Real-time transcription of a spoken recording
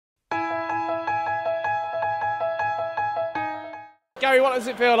Gary, what does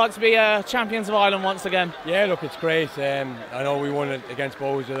it feel like to be champions of Ireland once again? Yeah, look, it's great. I know we won it against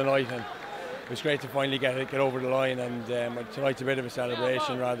Bows the other night, and it was great to finally get over the line. And tonight's a bit of a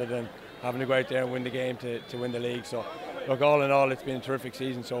celebration rather than having to go out there and win the game to win the league. So, look, all in all, it's been a terrific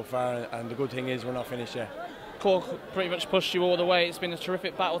season so far, and the good thing is we're not finished yet. Cork pretty much pushed you all the way. It's been a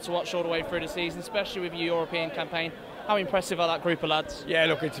terrific battle to watch all the way through the season, especially with your European campaign. How impressive are that group of lads? Yeah,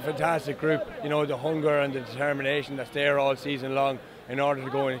 look, it's a fantastic group. You know, the hunger and the determination that's there all season long in order to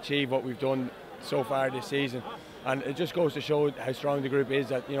go and achieve what we've done so far this season. And it just goes to show how strong the group is,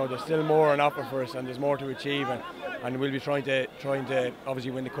 that, you know, there's still more on offer for us and there's more to achieve, and we'll be trying to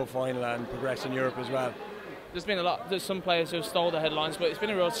obviously win the cup final and progress in Europe as well. There's some players who have stole the headlines, but it's been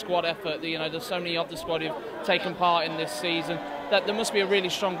a real squad effort. You know, there's so many of the squad who've taken part in this season. That there must be a really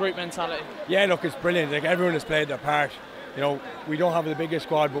strong group mentality. Yeah, look, it's brilliant. Like, everyone has played their part. You know, we don't have the biggest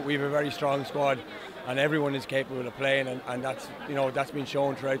squad, but we have a very strong squad, and everyone is capable of playing, and that's, you know, that's been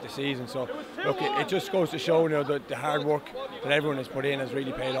shown throughout the season. So look, it just goes to show, you know, that the hard work that everyone has put in has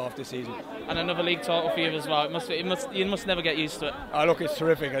really paid off this season. And another league title for you as well. You must never get used to it. Oh, look, it's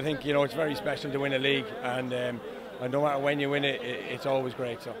terrific. I think, you know, it's very special to win a league, and no matter when you win it, it's always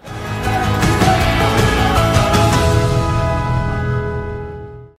great. So.